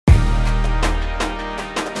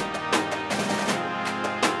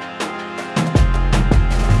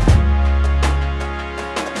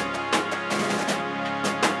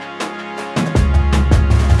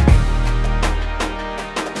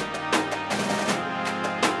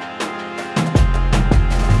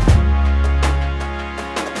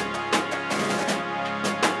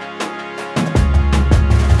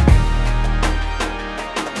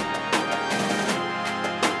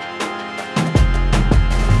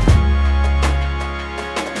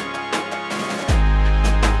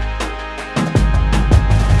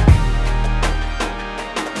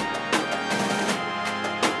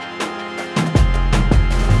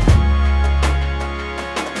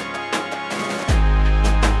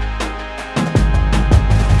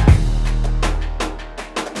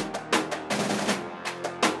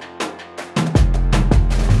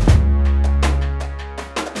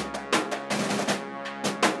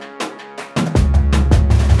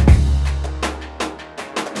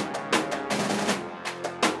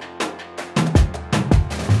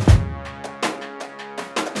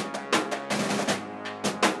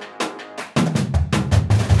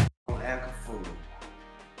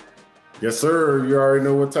Yes, sir. You already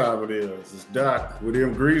know what time it is. It's Doc with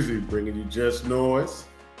M. Greasy bringing you just noise,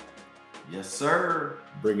 Yes, sir.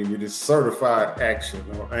 bringing you this certified action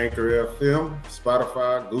on Anchor FM,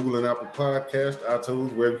 Spotify, Google and Apple Podcasts,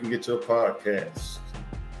 iTunes, wherever you can get your podcasts.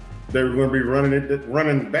 Today we're going to be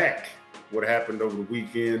running back what happened over the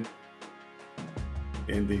weekend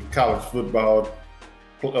in the college football,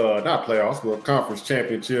 not playoffs, but conference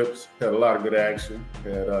championships. Had a lot of good action.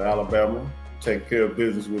 Had Alabama take care of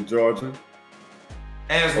business with Georgia.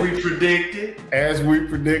 As we predicted,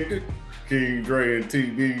 King Dre and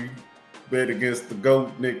TB bet against the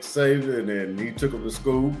GOAT, Nick Saban, and he took him to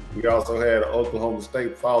school. We also had Oklahoma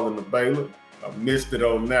State falling to Baylor. I missed it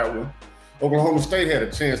on that one. Oklahoma State had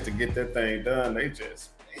a chance to get that thing done. They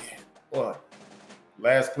just, what?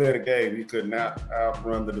 Last play of the game, he could not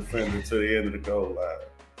outrun the defender to the end of the goal line.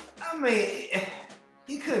 I mean,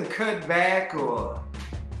 he couldn't cut back or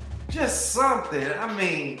just something. I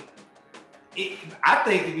mean, I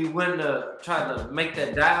think if he went to try to make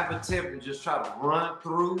that dive attempt and just try to run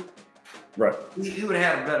through, right, he would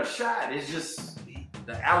have had a better shot. It's just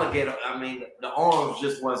the alligator. I mean, the arms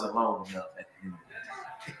just wasn't long enough.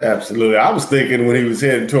 Absolutely. I was thinking when he was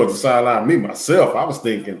heading towards the sideline, I was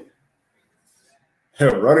thinking,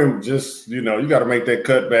 hell, run him just, you got to make that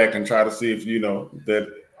cutback and try to see if,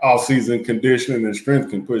 that all-season conditioning and strength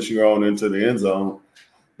can push you on into the end zone.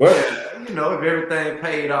 But, if everything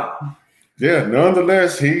paid off. Yeah,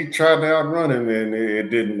 nonetheless, he tried to outrun him, and it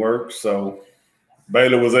didn't work. So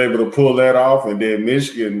Baylor was able to pull that off, and then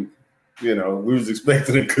Michigan, we was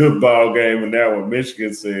expecting a good ball game, and now when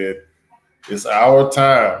Michigan said, it's our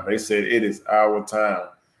time, they said it is our time.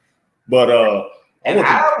 But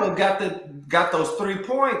Iowa got those 3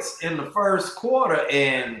 points in the first quarter,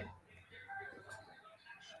 and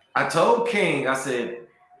I told King, I said,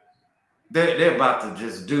 they're about to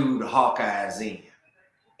just do the Hawkeyes in.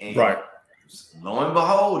 And right. Lo and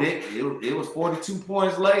behold, it was 42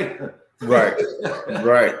 points later. Right.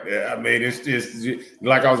 Right. Yeah, I mean, it's just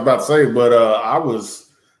like I was about to say, but I was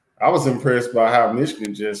impressed by how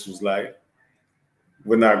Michigan just was like,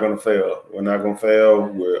 we're not going to fail. We're not going to fail.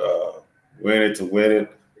 We're in it to win it.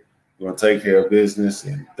 We're going to take care of business.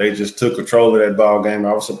 And they just took control of that ball game.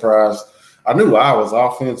 I was surprised. I knew Iowa's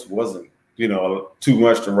offense wasn't, too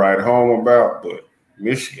much to write home about, but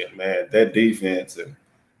Michigan, man, that defense and,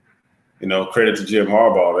 credit to Jim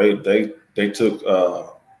Harbaugh. They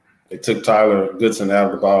took Tyler Goodson out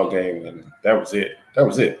of the ball game, and that was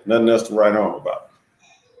it. Nothing else to write home about.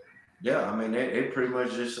 Yeah, I mean, they pretty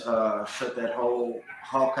much just shut that whole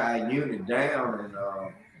Hawkeye unit down, and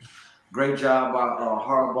great job by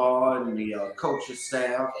Harbaugh and the coaching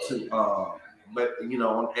staff on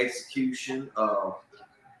execution.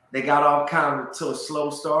 They got off kind of to a slow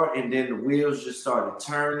start, and then the wheels just started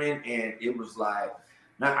turning, and it was like,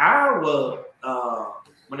 now Iowa,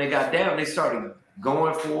 when they got down, they started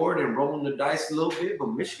going forward and rolling the dice a little bit, but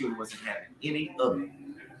Michigan wasn't having any of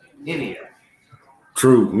it.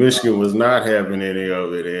 True, Michigan was not having any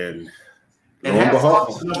of it, and hats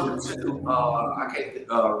off to number 2. I can't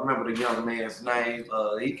remember the young man's name.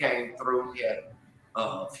 He came through. He had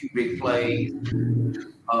a few big plays.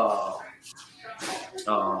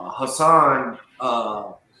 Hassan,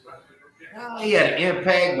 he had an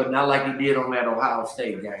impact, but not like he did on that Ohio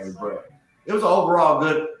State game. But it was an overall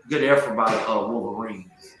good effort by the Wolverines.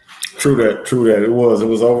 True that. It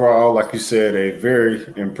was overall, like you said, a very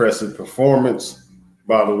impressive performance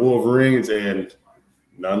by the Wolverines, and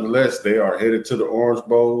nonetheless, they are headed to the Orange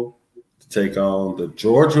Bowl to take on the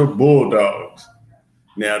Georgia Bulldogs.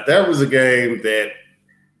 Now, that was a game that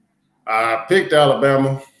I picked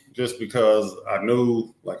Alabama just because I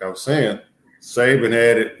knew, like I was saying, Saban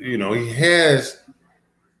had it. He has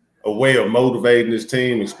a way of motivating his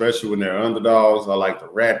team, especially when they're underdogs. I like the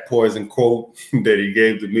rat poison quote that he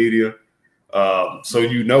gave the media. So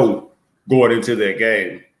going into that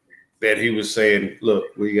game that he was saying, look,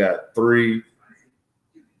 we got 3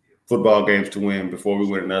 football games to win before we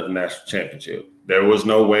win another national championship. There was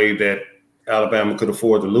no way that Alabama could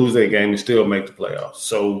afford to lose that game and still make the playoffs.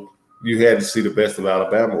 So you had to see the best of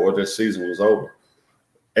Alabama or their season was over.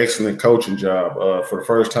 Excellent coaching job for the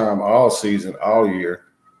first time all season, all year.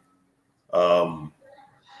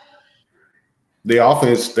 The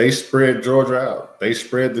offense, they spread Georgia out. They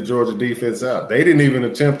spread the Georgia defense out. They didn't even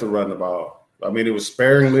attempt to run the ball. I mean, it was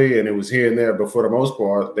sparingly and it was here and there, but for the most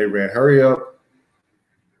part, they ran hurry up,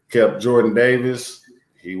 kept Jordan Davis.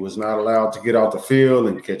 He was not allowed to get off the field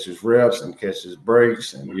and catch his reps and catch his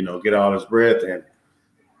breaks and, get all his breath. And,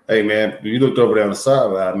 hey, man, you looked over there on the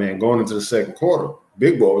sideline, man, going into the second quarter,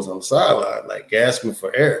 Big Boy was on the sideline, like gasping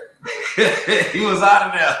for air. He was out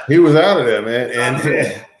of there. He was out of there,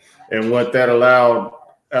 man. And what that allowed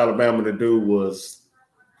Alabama to do was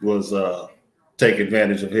take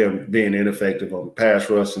advantage of him being ineffective on the pass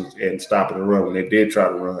rush and stopping the run when they did try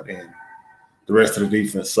to run, and the rest of the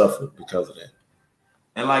defense suffered because of that.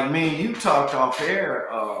 And like me and you talked off air,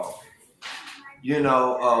 we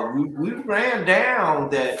ran down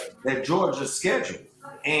that Georgia schedule,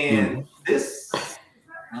 and this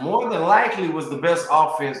more than likely was the best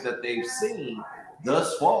offense that they've seen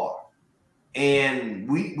thus far. And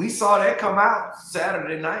we saw that come out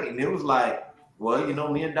Saturday night, and it was like, well,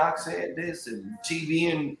 me and Doc said this, and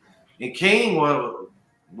TV and King, well,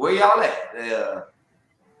 where y'all at?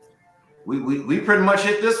 We pretty much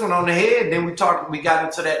hit this one on the head. Then we got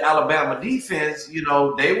into that Alabama defense.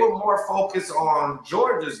 They were more focused on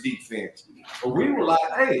Georgia's defense, but we were like,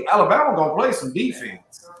 hey, Alabama gonna play some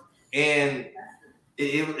defense, and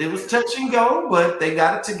it was touch and go, but they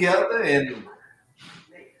got it together, and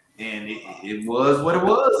it was what it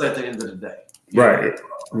was at the end of the day. Right.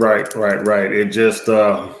 It just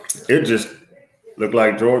looked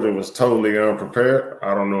like Georgia was totally unprepared.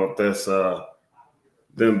 I don't know if that's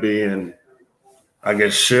them being, I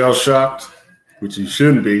guess, shell-shocked, which you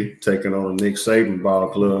shouldn't be, taking on a Nick Saban ball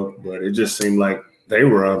club, but it just seemed like they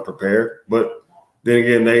were unprepared. But then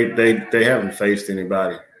again, they haven't faced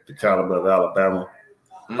anybody the caliber of Alabama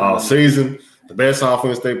all season. The best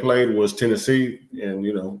offense they played was Tennessee, and,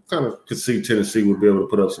 kind of could see Tennessee would be able to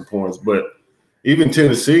put up some points. But even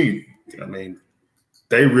Tennessee, I mean,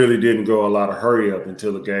 they really didn't go a lot of hurry up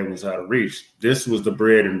until the game was out of reach. This was the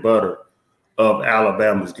bread and butter of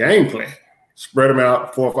Alabama's game plan. Spread them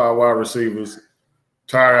out, 4 or 5 wide receivers,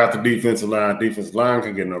 tire out the defensive line. Defensive line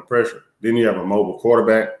can get no pressure. Then you have a mobile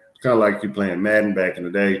quarterback, kind of like you playing Madden back in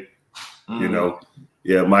the day.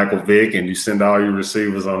 Michael Vick, and you send all your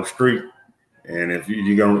receivers on the street. And if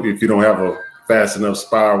you don't have a fast enough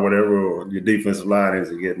spy or whatever, or your defensive line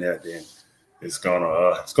isn't getting that, then it's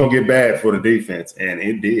gonna get bad for the defense, and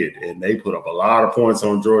it did. And they put up a lot of points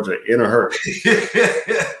on Georgia in a hurry.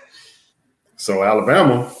 So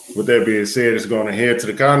Alabama, with that being said, is going to head to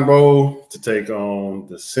the Cotton Bowl to take on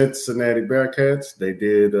the Cincinnati Bearcats. They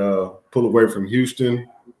did pull away from Houston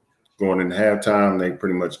going into halftime. They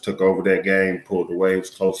pretty much took over that game, pulled away. It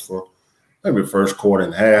was close for maybe the first quarter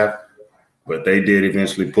and a half, but they did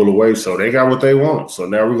eventually pull away. So they got what they wanted. So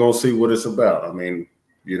now we're going to see what it's about. I mean,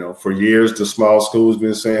 for years, the small school's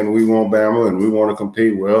been saying we want Bama and we want to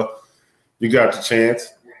compete. Well, you got the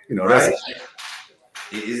chance. Right.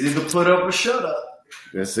 It's either put up or shut up.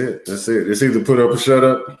 That's it. It's either put up or shut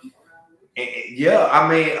up. Yeah, I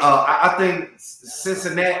mean, I think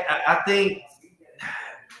Cincinnati. I think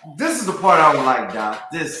this is the part I don't like,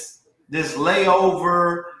 Doc. This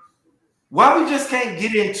layover. Why we just can't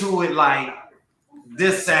get into it like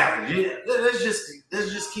this Saturday? Let's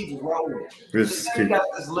just keep it rolling. We got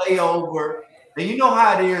this layover, and you know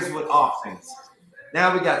how it is with offense.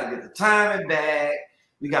 Now we got to get the timing back.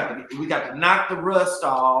 We got to knock the rust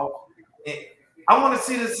off. And I want to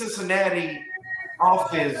see the Cincinnati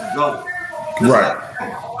offense go. Right.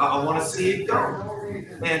 I want to see it go.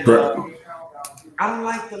 And I don't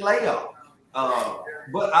like the layoff.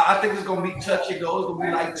 But I think it's going to be touch and go. It's going to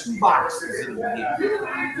be like 2 boxes in the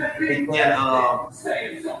beginning. And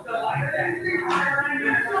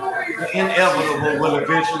the inevitable will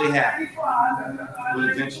eventually happen. And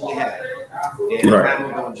we're going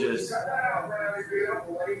to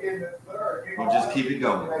just keep it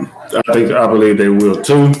going. I believe they will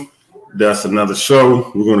too. That's another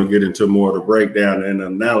show. We're going to get into more of the breakdown and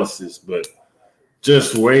analysis, but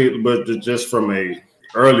just from a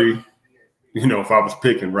early, if I was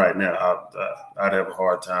picking right now, I'd have a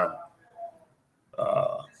hard time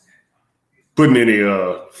putting any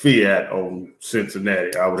fiat on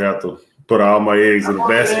Cincinnati. I would have to put all my eggs in a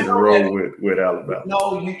basket and roll with Alabama.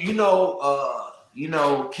 No,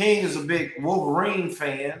 King is a big Wolverine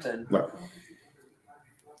fan, and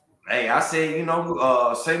hey, I said,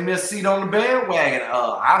 save me a seat on the bandwagon.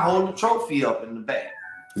 I hold the trophy up in the back,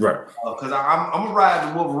 right? Because I'm gonna ride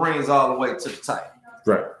the Wolverines all the way to the top.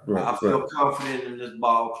 Right. I feel confident in this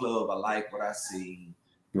ball club. I like what I see.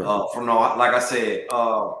 Like I said,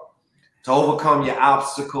 to overcome your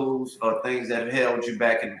obstacles or things that have held you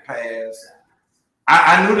back in the past.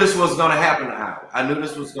 I knew this was going to happen now. I knew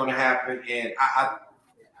this was going to happen, and I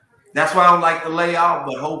that's why I don't like the layoff,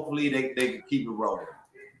 but hopefully they can keep it rolling.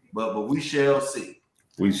 But we shall see.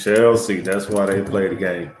 We shall see. That's why they play the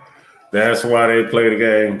game.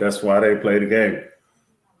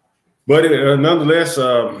 But nonetheless,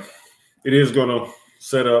 it is going to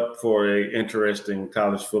set up for an interesting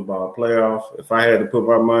college football playoff. If I had to put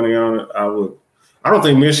my money on it, I would. I don't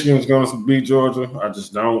think Michigan's going to beat Georgia. I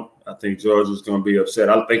just don't. I think Georgia's going to be upset.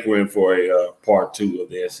 I think we're in for a part 2 of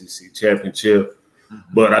the SEC championship.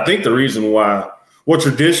 Mm-hmm. But I think the reason why,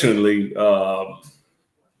 traditionally,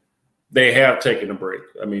 they have taken a break.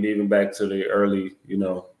 I mean, even back to the early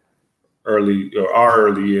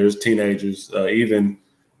years, teenagers, even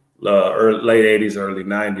late 80s, early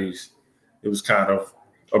 90s, it was kind of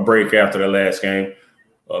a break after the last game.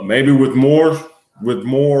 Maybe with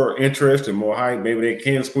more interest and more hype, maybe they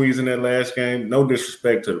can squeeze in that last game. No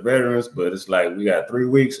disrespect to the veterans, but it's like we got 3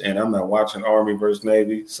 weeks, and I'm not watching Army versus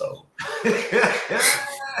Navy, so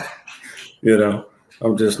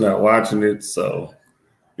I'm just not watching it. So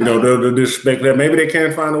the disrespect that maybe they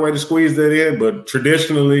can find a way to squeeze that in, but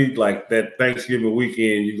traditionally, like that Thanksgiving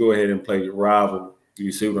weekend, you go ahead and play your rival.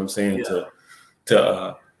 You see what I'm saying? Yeah.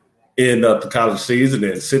 To end up the college season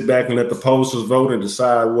and sit back and let the posters vote and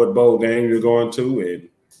decide what bowl game you're going to.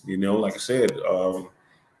 And, like I said,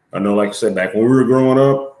 back when we were growing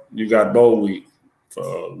up, you got bowl week.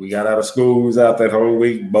 We got out of school, we was out that whole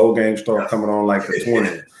week. Bowl games started coming on like the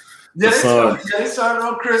 20th. They started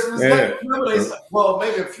on Christmas Day.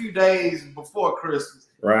 Maybe a few days before Christmas.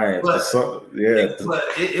 Right. But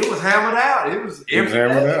it was hammered out. It was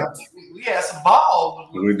hammered out. We had some balls.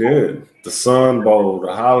 We did. The Sun Bowl,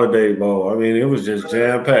 the Holiday Bowl. I mean, it was just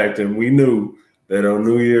jam-packed. And we knew that on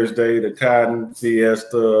New Year's Day, the Cotton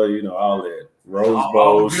Fiesta, all that. Rose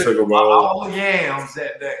Bowl, Sugar Bowl. All the yams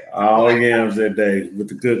that day. All the yams that day with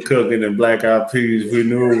the good cooking and black eyed peas. We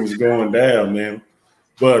knew it was going down, man.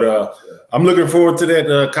 But I'm looking forward to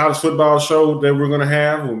that college football show that we're going to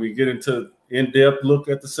have when we get into in-depth look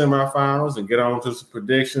at the semifinals and get on to some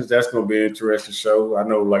predictions. That's going to be an interesting show. I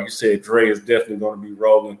know, like you said, Dre is definitely going to be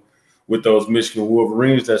rolling with those Michigan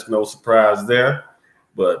Wolverines. That's no surprise there.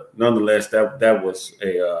 But nonetheless, that was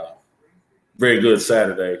a very good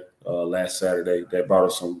Saturday, last Saturday. That brought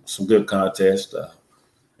us some good contests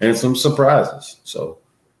and some surprises. So,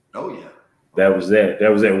 yeah. That was that.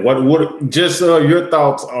 What? Just your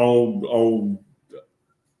thoughts on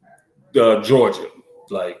Georgia?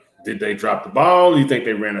 Like, did they drop the ball? You think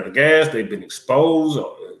they ran out of gas? They've been exposed?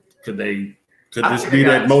 Or could this be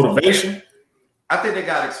that motivation? I think they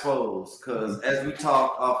got exposed because, as we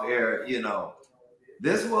talked off air,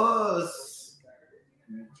 this was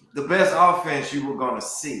the best offense you were going to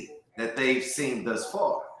see that they've seen thus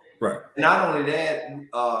far. Right. Not only that,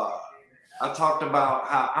 I talked about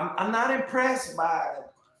how I'm not impressed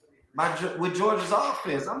with Georgia's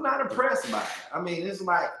offense. I'm not impressed by it. I mean, it's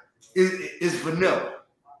like it's vanilla.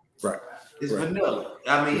 Right. It's vanilla.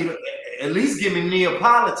 I mean, at least give me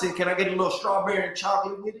Neapolitan. Can I get a little strawberry and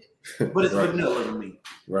chocolate with it? But it's vanilla to me.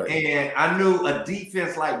 Right. And I knew a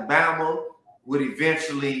defense like Bama would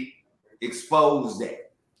eventually expose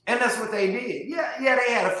that. And that's what they did. Yeah,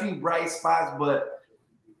 they had a few bright spots, but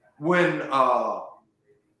when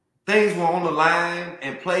things were on the line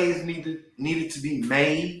and plays needed to be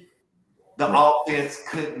made, the offense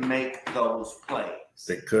couldn't make those plays.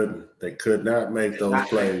 They couldn't. They could not make those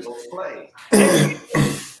plays.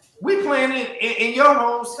 We playing in your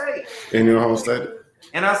home state. In your home state.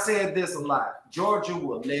 And I said this a lot. Georgia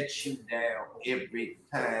will let you down every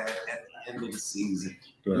time at the end of the season.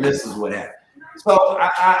 Right. And this is what happened. So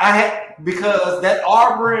I had, because that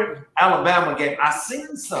Auburn Alabama game, I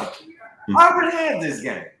seen something. Auburn had this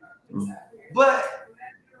game. But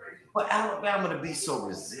Alabama to be so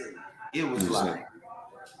resilient, it was like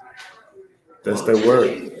that's their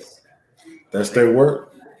word. That's their word.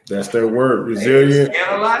 That's their word. Resilient.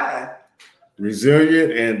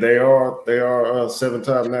 Resilient, and they are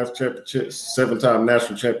seven-time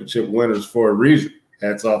national championship winners for a reason.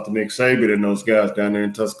 Hats off to Nick Saban and those guys down there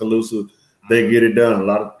in Tuscaloosa. They get it done. A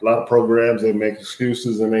lot of programs, they make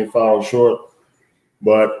excuses and they fall short.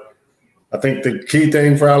 But I think the key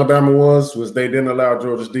thing for Alabama was they didn't allow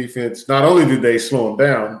Georgia's defense. Not only did they slow them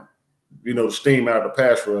down, steam out of the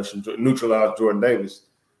pass rush and neutralize Jordan Davis,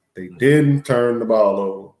 they didn't turn the ball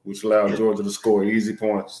over, which allowed Georgia to score easy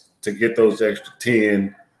points to get those extra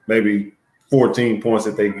 10, maybe 14 points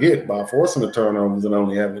that they get by forcing the turnovers and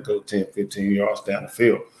only having to go 10, 15 yards down the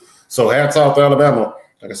field. So hats off to Alabama.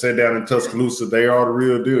 Like I said, down in Tuscaloosa, they are the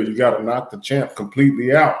real deal. You got to knock the champ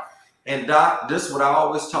completely out. And Doc, this is what I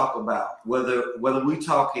always talk about. Whether we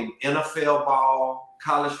talking NFL ball,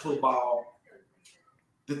 college football,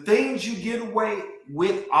 the things you get away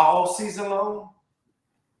with all season long,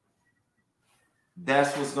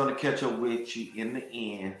 that's what's going to catch up with you in the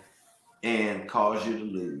end and cause you to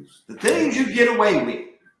lose. The things you get away with,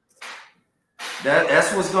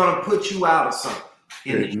 that's what's going to put you out of something.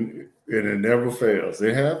 And it never fails.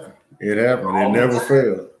 It happened. It never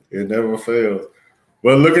fails. It never fails.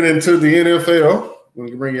 Well, looking into the NFL, we're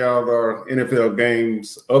gonna bring y'all our NFL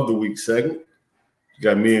games of the week segment. You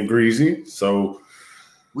got me and Greasy, so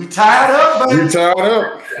we tied up, baby. We tied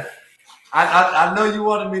up. I know you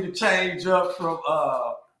wanted me to change up from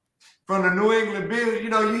the New England Bills. You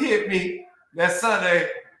know, you hit me that Sunday.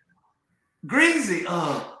 Greasy,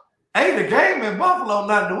 hey, the game in Buffalo,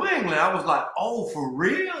 not New England. I was like, oh, for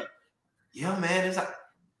real? Yeah, man. It's like,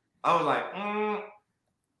 I was like,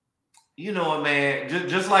 you know what, man?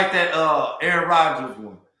 Just like that Aaron Rodgers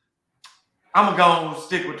one. I'm going to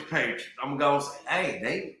stick with the Patriots. I'm going to say,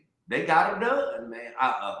 hey, they got it done, man.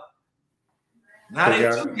 Now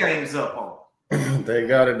they're 2 games up on them. They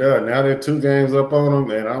got it done. Now they're 2 games up on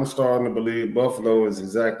them, and I'm starting to believe Buffalo is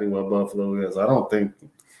exactly what Buffalo is. I don't think.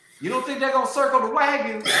 You don't think they're gonna circle the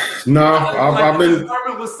wagon? No, I've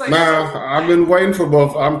been waiting for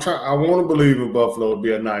Buffalo. I want to believe in Buffalo to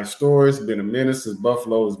be a nice story. It's been a minute since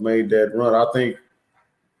Buffalo has made that run. I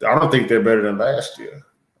don't think they're better than last year.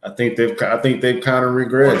 I think they've kind of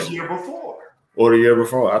regressed. Or the year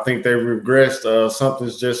before. I think they've regressed.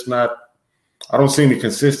 Something's just not. I don't see any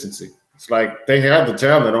consistency. It's like they have the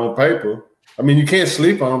talent on paper. I mean, you can't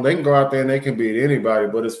sleep on them. They can go out there and they can beat anybody.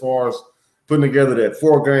 But as far as putting together that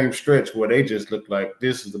 4-game stretch where they just look like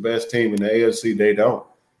this is the best team in the AFC, they don't.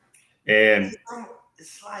 And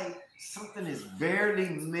it's like something is barely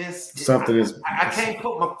missed. Something I can't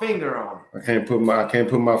put my finger on it. I can't put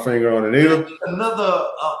my finger on it either.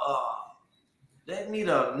 They need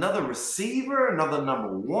another receiver, another number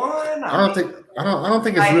 1. I don't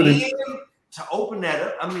think it's really to open that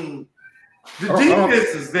up. I mean, the defense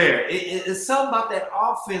is there. It's something about that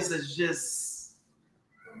offense that's just.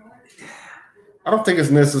 I don't think it's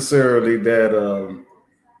necessarily that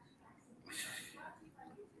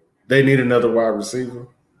they need another wide receiver.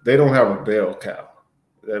 They don't have a bell cow.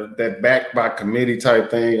 That backed by committee type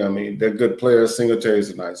thing. I mean, they're good players. Singletary's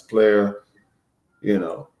a nice player. You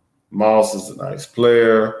know, Moss is a nice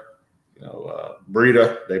player. You know,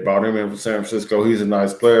 Breida, they brought him in from San Francisco. He's a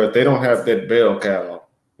nice player. They don't have that bell cow,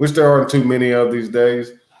 which there aren't too many of these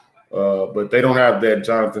days. But they don't have that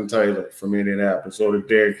Jonathan Taylor from Indianapolis or the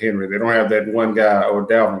Derrick Henry. They don't have that one guy or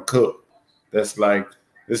Dalvin Cook. That's like,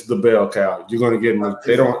 this is the bell cow. You're going to get them.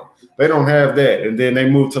 They don't have that. And then they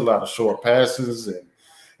move to a lot of short passes, and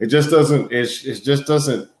it just doesn't. It just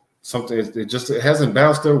doesn't something. It hasn't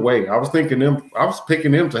bounced their way. I was picking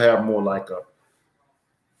them to have more like a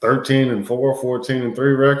 13-4,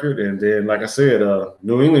 14-3 record, and then like I said,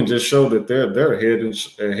 New England just showed that they're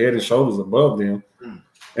head and shoulders above them.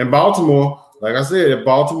 And Baltimore, like I said, if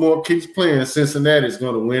Baltimore keeps playing, Cincinnati's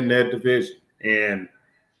going to win that division. And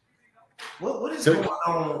what is going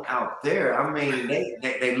on out there? I mean,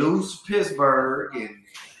 they lose to Pittsburgh, and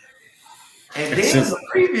then the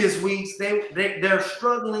previous weeks they're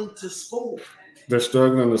struggling to score. They're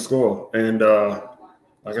struggling to score, and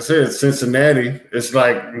like I said, Cincinnati. It's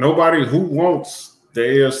like nobody who wants the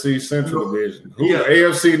AFC Central division,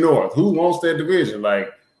 AFC North. Who wants that division? Like.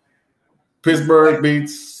 Pittsburgh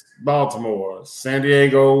beats Baltimore. San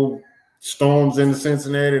Diego storms into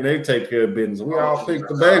Cincinnati. They take care of business. We all pick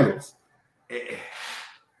the Bengals.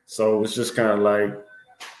 So it's just kind of like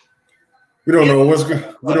we don't know what's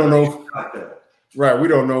good. We don't know. Right. We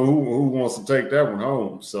don't know who wants to take that one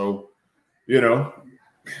home. So, you know,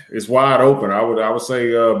 it's wide open. I would say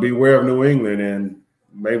beware of New England, and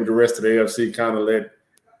maybe the rest of the AFC kind of let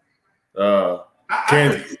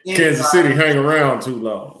Kansas City hang around too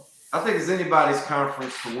long. I think it's anybody's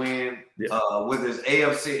conference to win, whether it's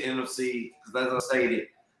AFC, NFC, because as I stated,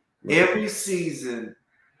 every season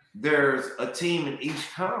there's a team in each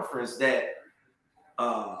conference that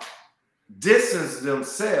distance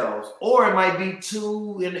themselves, or it might be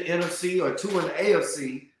 2 in the NFC or 2 in the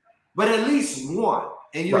AFC, but at least one,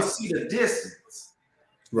 and you'll see the distance.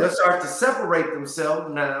 Right. They'll start to separate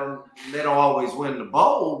themselves. Now, they don't always win the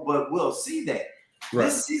bowl, but we'll see that. Right.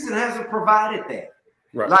 This season hasn't provided that.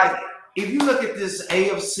 Right. Like, if you look at this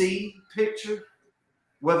AFC picture,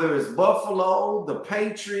 whether it's Buffalo, the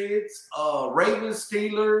Patriots, Ravens,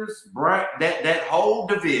 Steelers, that whole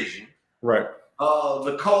division, right?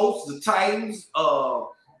 The Colts, the Titans,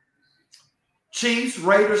 Chiefs,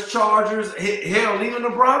 Raiders, Chargers, hell, even the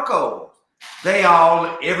Broncos.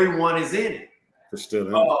 Everyone is in it. They're still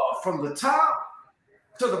in it. From the top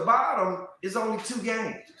to the bottom is only 2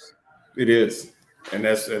 games. It is. And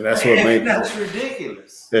that's what makes that's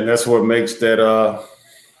ridiculous. And that's what makes that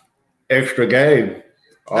extra game.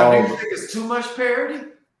 Now, do you think it's too much parity?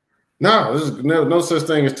 No, there's no such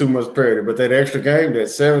thing as too much parity. But that extra game, that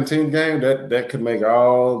 17th game, that could make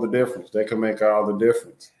all the difference. That could make all the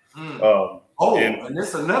difference. And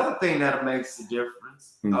it's another thing that makes the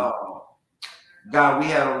difference. guy we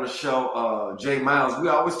had on the show, Jay Miles, we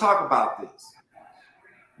always talk about this.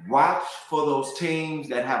 Watch for those teams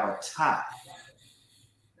that have a tie.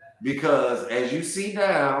 Because as you see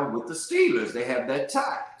now with the Steelers, they have that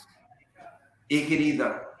tie. It can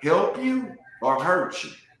either help you or hurt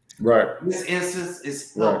you. Right. In this instance,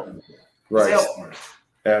 it's helping. Right. It's helping.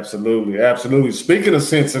 Absolutely. Speaking of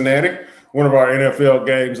Cincinnati, one of our NFL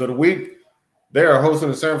games of the week, they are hosting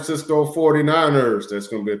the San Francisco 49ers. That's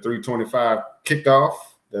going to be a 3:25 kickoff.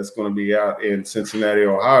 That's going to be out in Cincinnati,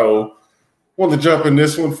 Ohio. Want to jump in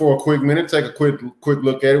this one for a quick minute, take a quick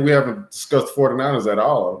look at it. We haven't discussed the 49ers at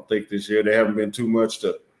all, I don't think, this year. They haven't been too much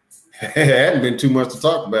to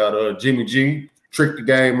talk about. Jimmy G tricked the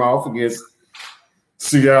game off against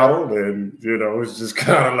Seattle, and, it's just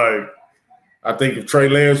kind of like, I think if Trey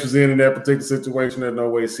Lance was in that particular situation, there's no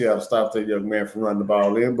way Seattle stopped that young man from running the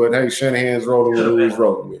ball in. But, hey, Shanahan's rolling with who he's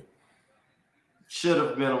rolling with. Should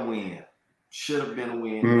have been a win.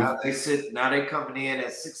 Mm-hmm. Now they coming in at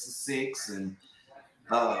 6-6, and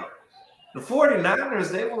the 49ers,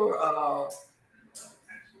 they were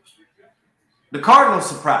the Cardinals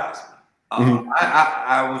surprised me. Mm-hmm.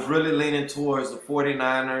 I was really leaning towards the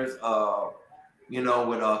 49ers,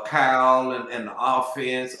 with Kyle and the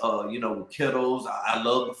offense, with Kittles. I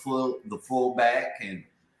love the fullback and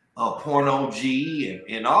Porno G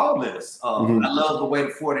and all this. Mm-hmm. I love the way the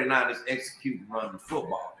 49ers execute and run the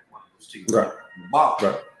football. Right. The ball.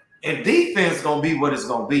 Right. And defense gonna be what it's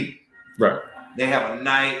gonna be. Right. They have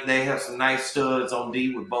some nice studs on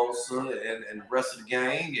D with Bosa and the rest of the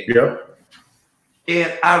gang. Yep.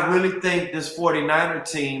 And I really think this 49er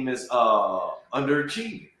team is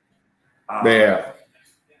underachieving. Yeah.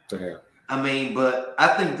 I mean, but I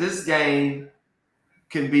think this game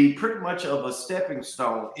can be pretty much of a stepping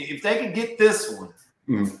stone. If they can get this one,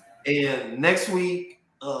 mm-hmm. and next week,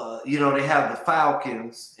 they have the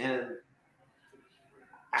Falcons, and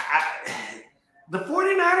the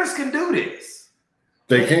 49ers can do this.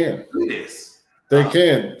 They can do this. They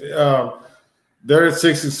can. They're at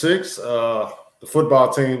 6-6. The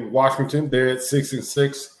football team, Washington, they're at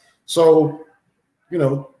 6-6. So, win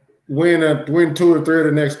 2 or 3 of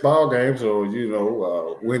the next ball games, or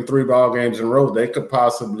win 3 ball games in a row. They could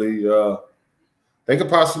possibly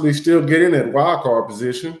still get in that wild card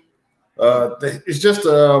position. It's just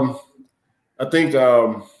I think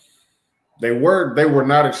they were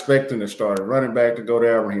not expecting to start a running back to go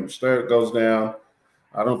down. Raheem Sterling goes down.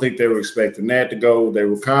 I don't think they were expecting that to go. They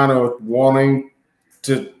were kind of wanting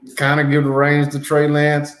to kind of give the reins to Trey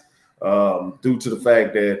Lance due to the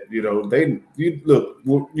fact that you know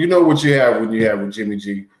what you have when you have with Jimmy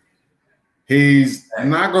G. He's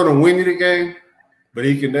not going to win you the game, but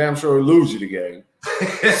he can damn sure lose you the game.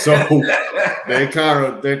 So they're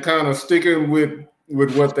kind of sticking with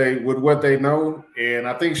what they know, and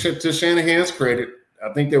I think to Shanahan's credit,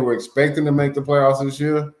 I think they were expecting to make the playoffs this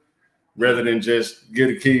year, rather than just get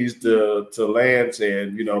the keys to Lance,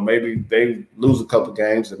 and maybe they lose a couple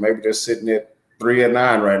games, and maybe they're sitting at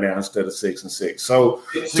 3-9 right now instead of 6-6. So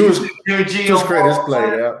to his credit, it's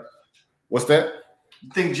played out. What's that? You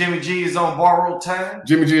think Jimmy G is on borrowed time?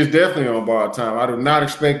 Jimmy G is definitely on borrowed time. I do not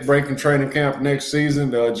expect breaking training camp next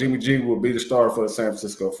season. Jimmy G will be the starter for the San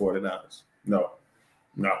Francisco 49ers. No.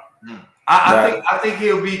 I think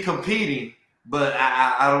he'll be competing, but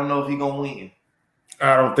I don't know if he's gonna win.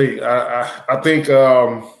 I don't think. I think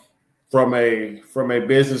from a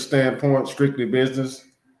business standpoint, strictly business,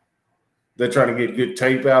 they're trying to get good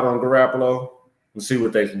tape out on Garoppolo and see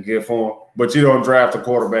what they can get for him. But you don't draft a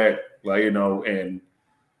quarterback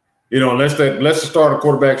unless the starting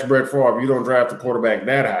quarterback's Brett Favre, you don't draft a quarterback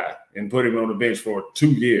that high and put him on the bench for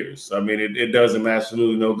 2 years. I mean, it does him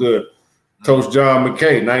absolutely no good. Coach John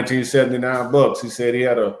McKay, 1979 Bucs, he said he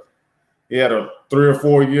had a 3 or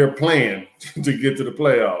 4 year plan to get to the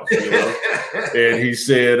playoffs. And he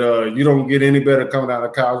said, you don't get any better coming out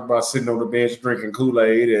of college by sitting on the bench drinking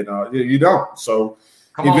Kool-Aid, and you don't. So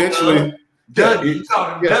eventually –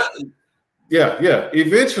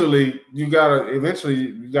 Eventually, you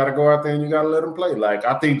gotta go out there and you gotta let them play. Like,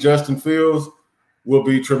 I think Justin Fields will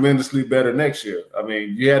be tremendously better next year. I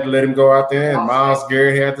mean, you had to let him go out there, and Myles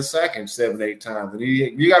Garrett had to sack him 7-8 times, and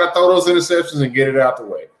you got to throw those interceptions and get it out the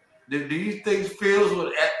way. Do you think Fields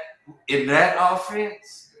would in that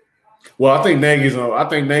offense? Well, I think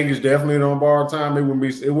Nagy's definitely on borrowed time. It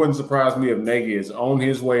wouldn't surprise me if Nagy is on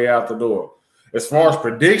his way out the door. As far as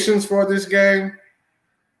predictions for this game.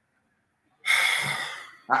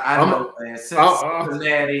 I know, man.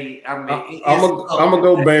 Cincinnati, I'm gonna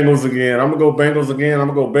go Bengals again. I'm gonna go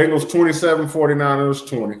Bengals 27, 49ers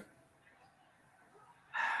 20.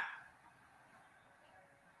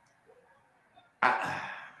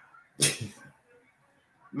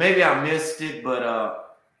 maybe I missed it, but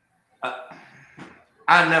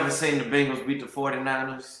I never seen the Bengals beat the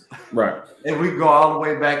 49ers. Right. And we go all the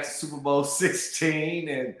way back to Super Bowl 16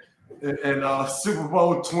 and Super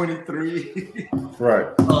Bowl 23. Right.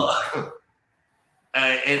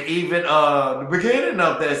 And even the beginning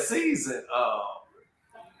of that season,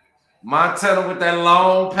 Montana with that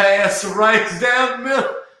long pass right down the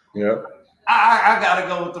middle. Yeah. I got to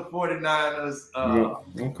go with the 49ers.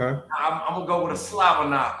 Okay. I'm going to go with a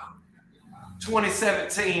Slavanov.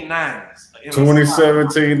 2017 Niners.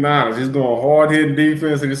 2017 Niners. He's going hard-hitting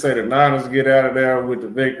defense. And you say the Niners get out of there with the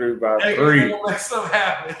victory by 3. They're going to make something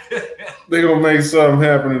happen. They're going to make something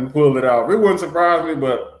happen and pull it off. It wouldn't surprise me,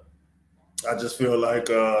 but I just feel like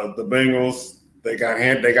the Bengals, they got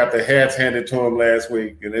their hats handed to them last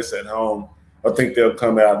week, and it's at home. I think they'll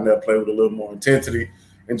come out and they'll play with a little more intensity.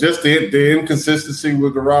 And just the inconsistency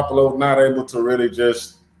with Garoppolo, not able to really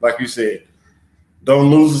just, like you said,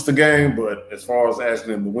 don't lose us the game, but as far as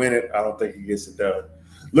asking him to win it, I don't think he gets it done.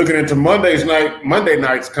 Looking into Monday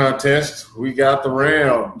night's contest, we got the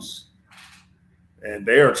Rams. And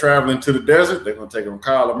they are traveling to the desert. They're going to take on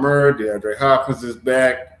Kyler Murray. DeAndre Hopkins is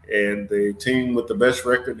back. And the team with the best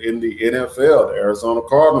record in the NFL, the Arizona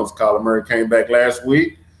Cardinals. Kyler Murray came back last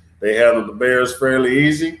week. They handled the Bears fairly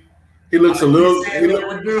easy. He looks a little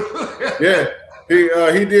 – yeah.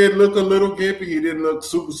 He did look a little gimpy. He didn't look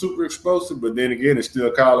super explosive, but then again, it's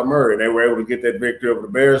still Kyler Murray. They were able to get that victory over the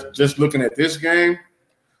Bears. Just looking at this game,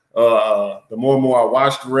 the more and more I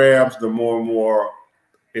watch the Rams, the more and more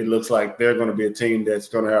it looks like they're going to be a team that's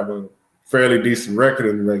going to have a fairly decent record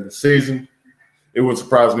in the regular season. It would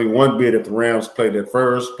surprise me one bit if the Rams played their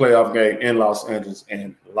first playoff game in Los Angeles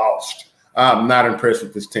and lost. I'm not impressed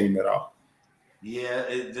with this team at all. Yeah,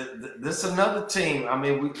 this is another team. I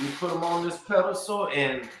mean, we put them on this pedestal,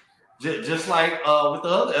 and just like with the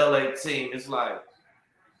other LA team, it's like,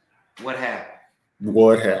 what happened?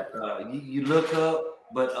 What happened? You look up,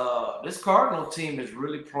 but this Cardinal team is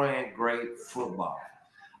really playing great football.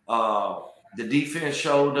 The defense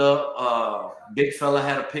showed up. Big fella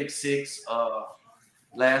had a pick 6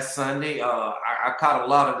 last Sunday. I caught a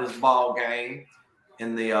lot of this ball game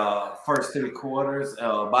in the first 3 quarters.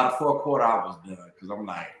 By the 4th quarter, I was done because I'm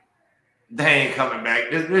like, they ain't coming back.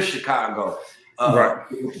 This Chicago right.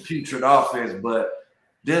 with the putrid offense, but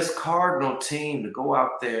this Cardinal team to go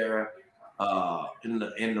out there in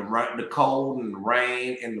the cold and the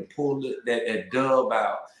rain and to pull that dub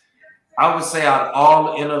out. I would say out of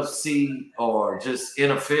all the NFC or just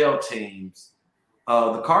NFL teams,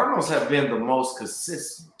 the Cardinals have been the most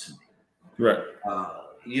consistent to me. Right.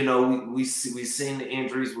 You know, we seen the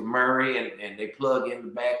injuries with Murray and they plug in the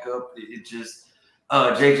backup. It just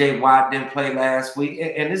J.J. Watt didn't play last week,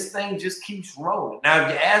 and this thing just keeps rolling. Now, if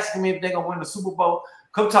you're asking me if they're gonna win the Super Bowl,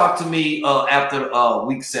 come talk to me after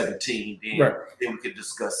week 17. Then we could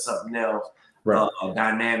discuss something else,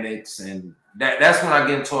 dynamics, and that's when I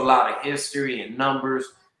get into a lot of history and numbers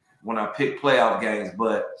when I pick playoff games.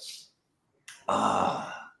 But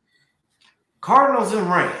Cardinals and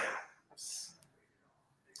Rams.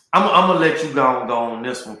 I'm gonna let you go on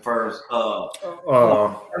this one first.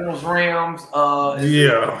 Cardinals Rams.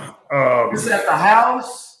 It's at the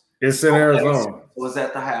house. It's in Arizona. It was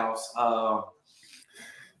at the house.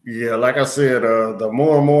 Yeah, like I said, the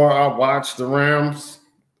more and more I watch the Rams,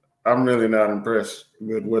 I'm really not impressed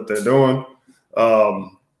with what they're doing.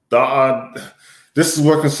 This is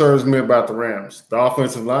what concerns me about the Rams. The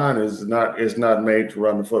offensive line is not made to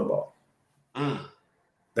run the football.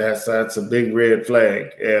 That's a big red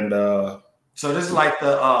flag. And so this is like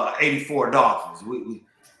the 84 Dolphins.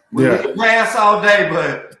 We can pass all day,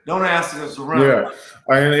 but don't ask us to run. Yeah.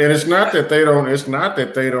 And it's not that they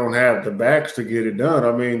don't have the backs to get it done.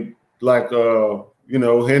 I mean, like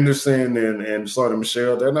Henderson and Sonny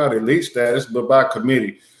Michel, they're not elite status, but by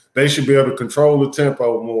committee. They should be able to control the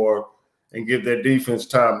tempo more and give their defense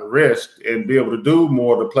time to rest and be able to do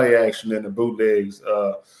more of the play action and the bootlegs.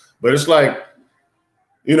 But it's like,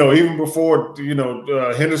 even before,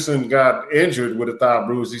 Henderson got injured with a thigh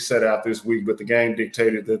bruise, he sat out this week, but the game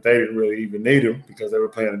dictated that they didn't really even need him because they were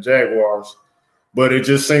playing the Jaguars. But it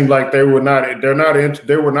just seemed like they were not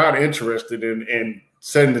interested in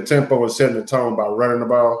setting the tempo and setting the tone by running the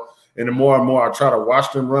ball. And the more and more I try to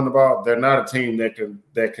watch them run the ball, they're not a team that can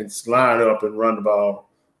line up and run the ball,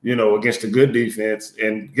 against a good defense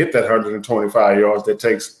and get that 125 yards that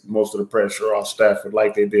takes most of the pressure off Stafford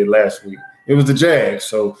like they did last week. It was the Jags,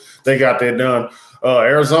 so they got that done.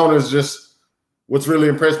 Arizona is just – what's really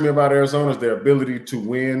impressed me about Arizona is their ability to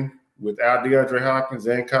win without DeAndre Hopkins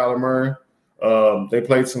and Kyler Murray. They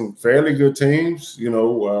played some fairly good teams,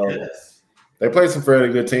 they play some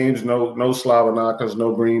fairly good teams. No slobber knockers,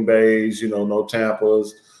 no Green Bays, no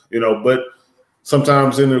Tampas, but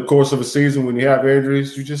sometimes in the course of a season when you have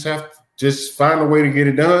injuries, you just have to just find a way to get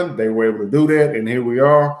it done. They were able to do that, and here we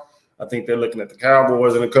are. I think they're looking at the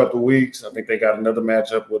Cowboys in a couple of weeks. I think they got another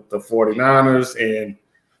matchup with the 49ers, and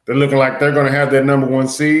they're looking like they're going to have that number 1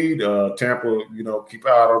 seed. Tampa, keep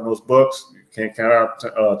out on those Bucs. You can't count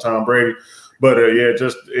out Tom Brady. But, it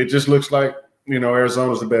just looks like,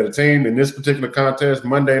 Arizona's the better team. In this particular contest,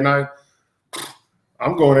 Monday night,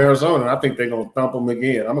 I'm going Arizona, and I think they're going to thump them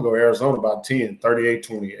again. I'm going to go Arizona by 10,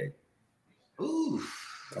 38-28. Ooh.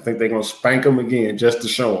 I think they're going to spank them again just to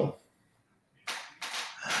show them.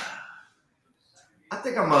 I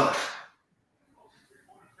think I'm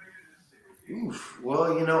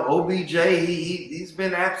well, OBJ, he's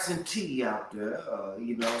been absentee out there,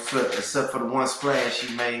 except for the one splash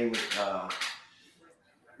he made with,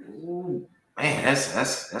 man,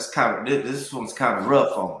 that's kind of, this one's kind of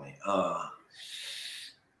rough on me.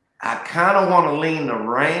 I kind of want to lean the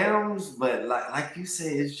Rams, but like you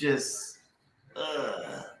said, it's just,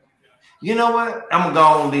 you know what? I'm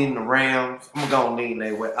going to lean the Rams. I'm going to lean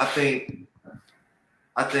their way. I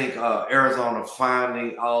think Arizona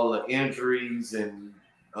finally, all the injuries and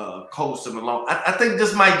coasting along. I think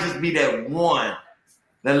this might just be that one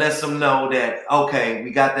that lets them know that, okay,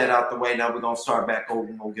 we got that out the way. Now we're going to start back over.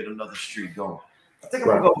 We're going to get another streak going. I think I'm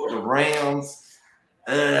going to go with the Rams.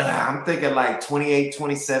 I'm thinking like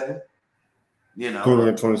 28-27.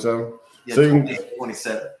 28-27? Yeah,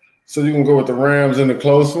 28-27. So you can go with the Rams in the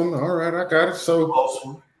close one? All right, I got it. So close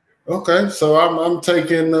one. Okay, so I'm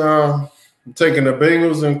taking the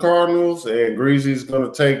Bengals and Cardinals, and Greasy's going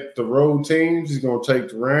to take the road teams. He's going to take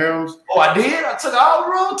the Rams. Oh, I did? I took all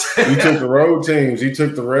the road teams. He took the road teams. He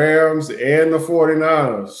took the Rams and the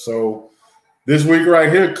 49ers. So this week right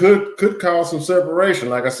here could cause some separation.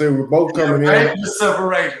 Like I said, we're both coming in.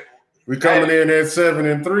 Separation. We're coming in at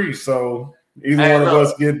 7-3. So either one of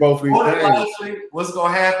us get both of these games. What's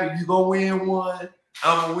going to happen? You going to win one.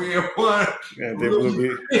 I'm going to win one. And then we'll be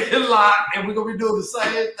locked, and we're going to be doing the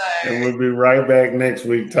same thing. And we'll be right back next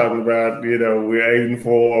week talking about, we're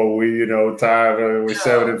 8-4, we, tied, we're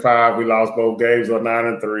 7-5, we lost both games, or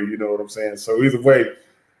 9-3, you know what I'm saying? So either way,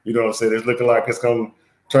 you know what I'm saying, it's looking like it's going to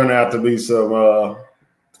turn out to be some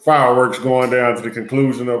fireworks going down to the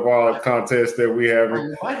conclusion of our contest that we have.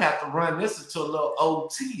 We might have to run this into a little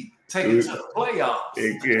OT, take it to the playoffs.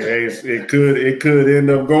 It could end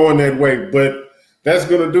up going that way, but that's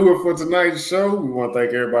going to do it for tonight's show. We want to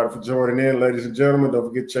thank everybody for joining in, ladies and gentlemen. Don't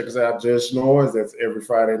forget to check us out, Just Noise. That's every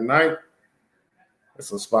Friday night.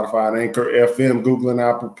 It's on Spotify and Anchor FM, Google, and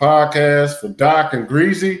Apple Podcasts. For Doc and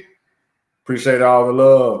Greasy, appreciate all the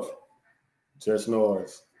love. Just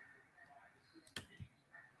Noise.